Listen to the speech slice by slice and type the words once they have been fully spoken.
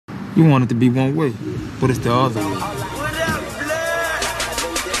You want it to be one way, but it's the other way.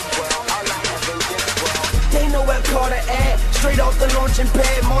 They know where Carter at. Straight off the launching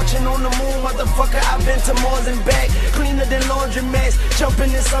pad, marching on the moon, motherfucker. I've been to Mars and back, cleaner than laundromats.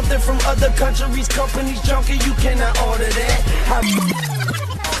 Jumping in something from other countries, companies junkie. You cannot order that.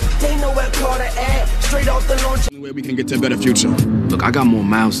 They know where Carter at. Straight off the launching. Where we can get to a better future. Look, I got more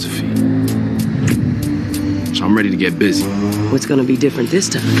mouths to feed, so I'm ready to get busy. What's gonna be different this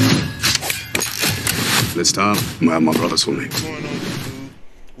time? This time, I'm gonna have my brothers with me. What's going on, YouTube?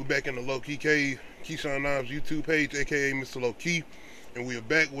 We're back in the Low Key Cave, Keyshawn Knobs YouTube page, aka Mr. Low Key, and we are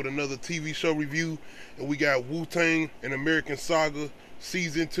back with another TV show review. And we got WUTANG, an American Saga,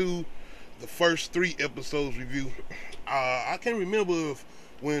 season 2, the first 3 episodes review. I can't remember if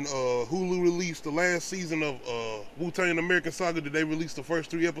when Hulu released the last season of WUTANG, an American Saga, did they release the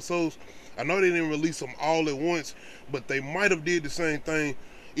first 3 episodes? I know they didn't release them all at once, but they might have did the same thing.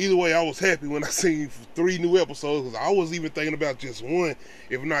 Either way, I was happy when I seen 3 new episodes, because I was even thinking about just 1,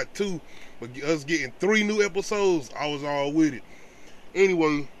 if not 2. But us getting 3 new episodes, I was all with it.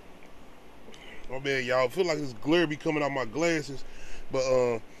 Anyway, oh man, y'all, I feel like this glare be coming out my glasses.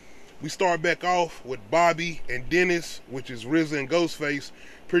 But we start back off with Bobby and Dennis, which is RZA and Ghostface,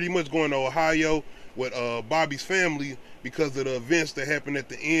 pretty much going to Ohio with Bobby's family because of the events that happened at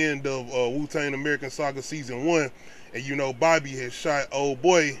the end of WUTANG American Saga Season 1. And you know, Bobby had shot old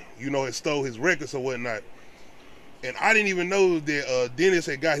boy, you know, had stole his records or whatnot. And I didn't even know that Dennis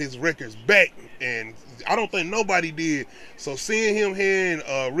had got his records back, and I don't think nobody did. So seeing him hand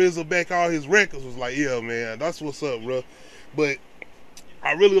RZA back all his records was like, yeah, man, that's what's up, bro. But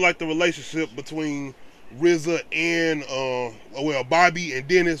I really like the relationship between RZA and well, Bobby and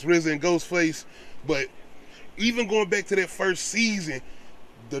Dennis, RZA and Ghostface. But even going back to that first season,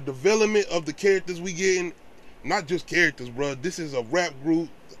 the development of the characters we getting, not just characters, bro. This is a rap group,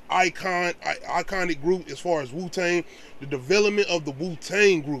 iconic group as far as WUTANG. The development of the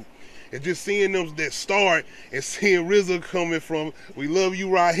WUTANG group, and just seeing them that start and seeing RZA coming from "We Love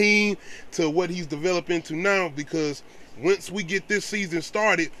You, Raheem" to what he's developing to now. Because once we get this season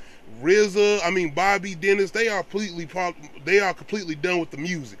started, Bobby, Dennis, they are completely done with the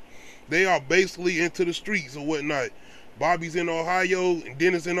music. They are basically into the streets or whatnot. Bobby's in Ohio and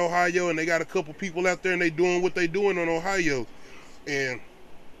Dennis in Ohio, and they got a couple people out there and they doing what they doing in Ohio. And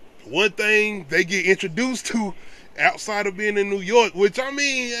one thing they get introduced to outside of being in New York, which I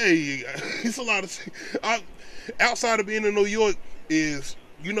mean, hey, it's a lot of outside of being in New York, is,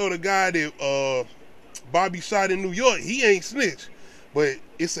 you know, the guy that Bobby shot in New York, he ain't snitch. But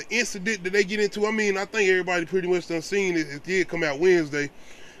it's an incident that they get into. I mean, I think everybody pretty much done seen it. It did come out Wednesday.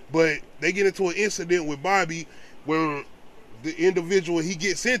 But they get into an incident with Bobby where the individual he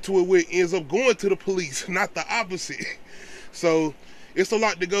gets into it with ends up going to the police, not the opposite. So it's a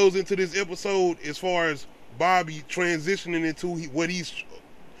lot that goes into this episode as far as Bobby transitioning into what he's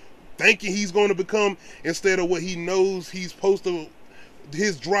thinking he's going to become instead of what he knows he's supposed to,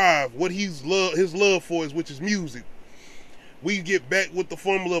 his drive, what his love for is, which is music. We get back with the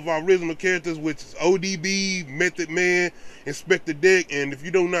formula of our original characters, which is ODB, Method Man, Inspector Deck. And if you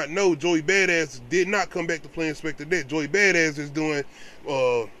do not know, Joey Badass did not come back to play Inspector Deck. Joey Badass is doing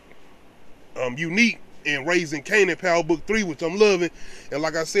Unique and Raising Kanan, Power Book 3, which I'm loving. And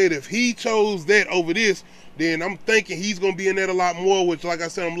like I said, if he chose that over this, then I'm thinking he's going to be in that a lot more, which, like I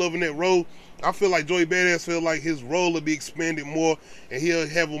said, I'm loving that role. I feel like Joey Badass feel like his role will be expanded more, and he'll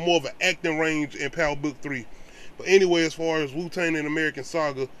have more of an acting range in Power Book 3. But anyway, as far as WUTANG and American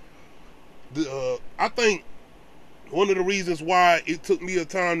Saga, I think one of the reasons why it took me a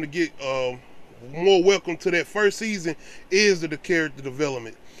time to get more welcome to that first season is the character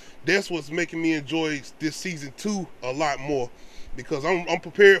development. That's what's making me enjoy this season 2 a lot more, because I'm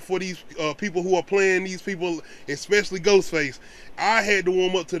prepared for these people who are playing these people, especially Ghostface. I had to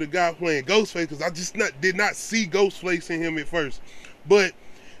warm up to the guy playing Ghostface because I just did not see Ghostface in him at first. But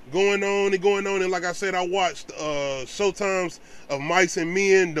going on, and like I said, I watched Showtime's of Mice and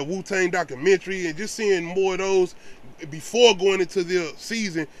Men, the WUTANG documentary, and just seeing more of those before going into the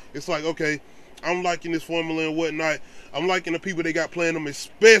season. It's like, okay, I'm liking this formula and whatnot. I'm liking the people they got playing them,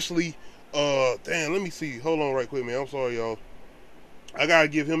 especially damn, let me see, hold on right quick, man. I'm sorry, y'all. I gotta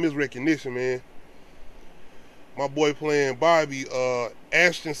give him his recognition, man. My boy playing Bobby,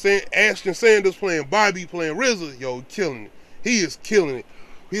 Ashton Sanders playing Bobby, playing RZA, yo, killing it. He is killing it.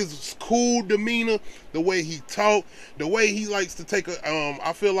 His cool demeanor, the way he talk, the way he likes to take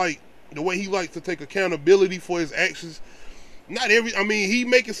I feel like the way he likes to take accountability for his actions. I mean, he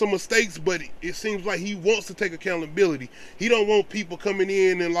making some mistakes, but it seems like he wants to take accountability. He don't want people coming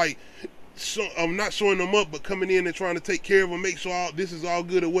in and like not showing them up, but coming in and trying to take care of them, make sure this is all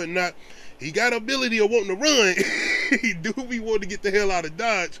good and whatnot. He got ability of wanting to run. He do be wanting to get the hell out of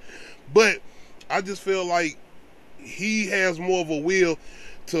Dodge, but I just feel like he has more of a will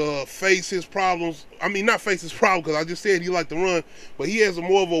to face his problems. I mean, not face his problem, because I just said he liked to run, but he has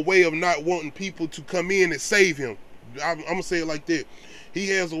more of a way of not wanting people to come in and save him. I'm gonna say it like that. He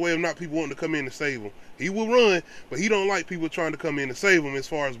has a way of not people wanting to come in and save him. He will run, but he don't like people trying to come in and save him as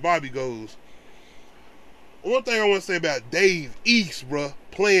far as Bobby goes. One thing I want to say about Dave East, bruh,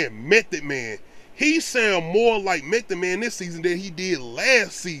 playing Method Man. He sound more like Method Man this season than he did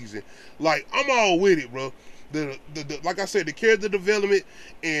last season. Like, I'm all with it, bro. Like I said, the character development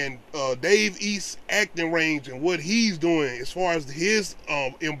and Dave East's acting range and what he's doing as far as his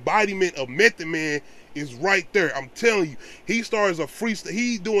embodiment of Method Man is right there. I'm telling you, he starts a freestyle.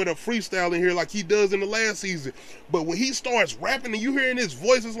 He's doing a freestyle in here like he does in the last season. But when he starts rapping and you hearing his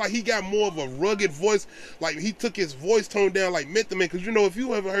voice, it's like he got more of a rugged voice. Like he took his voice tone down like Method Man. Because you know, if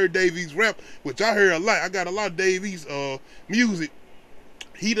you ever heard Dave East rap, which I heard a lot, I got a lot of Dave East music.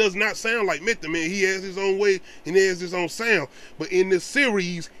 He does not sound like Method Man. He has his own way and he has his own sound. But in this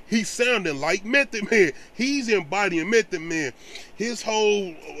series, he's sounding like Method Man. He's embodying Method Man. His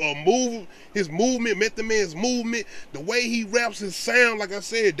whole his movement, Method Man's movement, the way he raps his sound, like I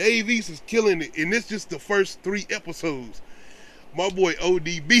said, Dave East is killing it. And this just the first 3 episodes. My boy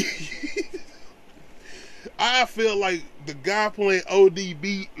ODB. I feel like the guy playing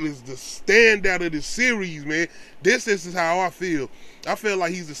ODB is the standout of the series, man. This is how I feel. I feel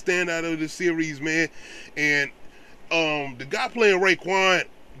like he's the standout of the series, man. And the guy playing Raekwon,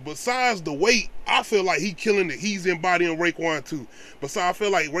 besides the weight, I feel like he killing it. He's embodying Raekwon too. Besides, I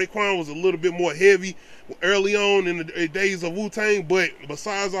feel like Raekwon was a little bit more heavy early on in the days of Wu-Tang, but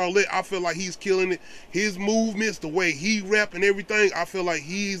besides all that, I feel like he's killing it. His movements, the way he rap and everything, I feel like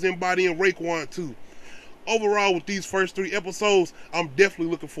he's embodying Raekwon too. Overall, with these first 3 episodes, I'm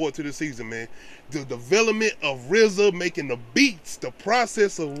definitely looking forward to this season, man. The development of RZA making the beats, the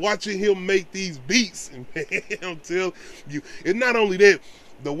process of watching him make these beats, man, I'm telling you. And not only that,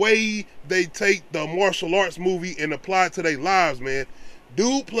 the way they take the martial arts movie and apply it to their lives, man.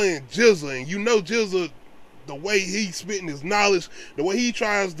 Dude playing GZA, and you know GZA, the way he's spitting his knowledge, the way he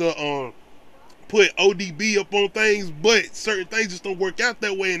tries to put ODB up on things, but certain things just don't work out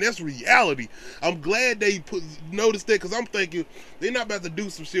that way, and that's reality. I'm glad they noticed that, because I'm thinking they're not about to do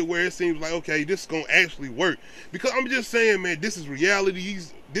some shit where it seems like, okay, this is gonna actually work. Because I'm just saying, man, this is reality.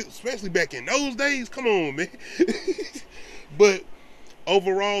 Especially back in those days, come on, man. But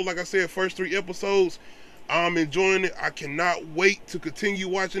overall, like I said, first 3 episodes, I'm enjoying it. I cannot wait to continue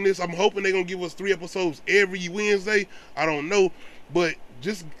watching this. I'm hoping they're gonna give us 3 episodes every Wednesday. I don't know, but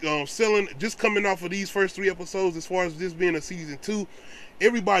just coming off of these first 3 episodes, as far as this being a season 2,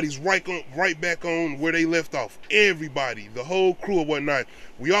 everybody's right back on where they left off. Everybody, the whole crew or whatnot.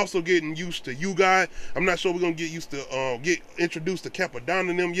 We also getting used to you guys. I'm not sure we're gonna get used to get introduced to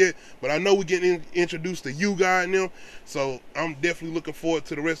Capadonna and them yet, but I know we're getting introduced to you guys and them. So I'm definitely looking forward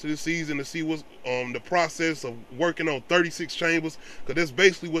to the rest of the season to see what's the process of working on 36 chambers, because that's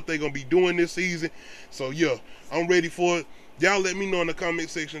basically what they're gonna be doing this season. So yeah, I'm ready for it. Y'all let me know in the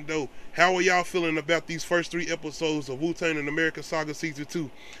comment section, though, how are y'all feeling about these first 3 episodes of Wu-Tang and American Saga Season 2?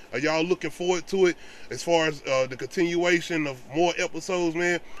 Are y'all looking forward to it as far as the continuation of more episodes,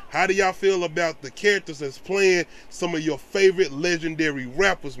 man? How do y'all feel about the characters that's playing some of your favorite legendary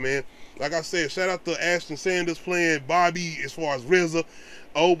rappers, man? Like I said, shout out to Ashton Sanders playing Bobby as far as RZA.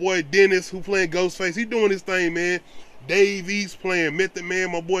 Old boy Dennis, who playing Ghostface, he doing his thing, man. Dave East playing Method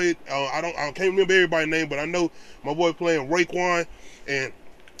Man, my boy. I can't remember everybody's name, but I know my boy playing Raekwon. And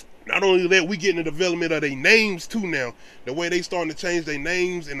not only that, we getting the development of their names too now. The way they starting to change their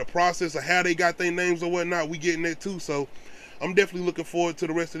names and the process of how they got their names or whatnot, we getting that too. So I'm definitely looking forward to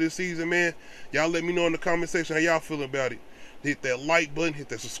the rest of this season, man. Y'all let me know in the comment section how y'all feel about it. Hit that like button, hit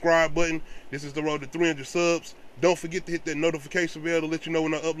that subscribe button. This is the road to 300 subs. Don't forget to hit that notification bell to let you know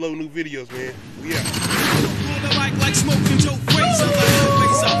when I upload new videos, man. We out.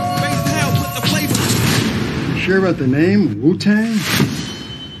 Sure about the name, Wu-Tang?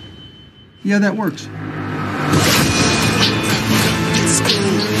 Yeah, that works.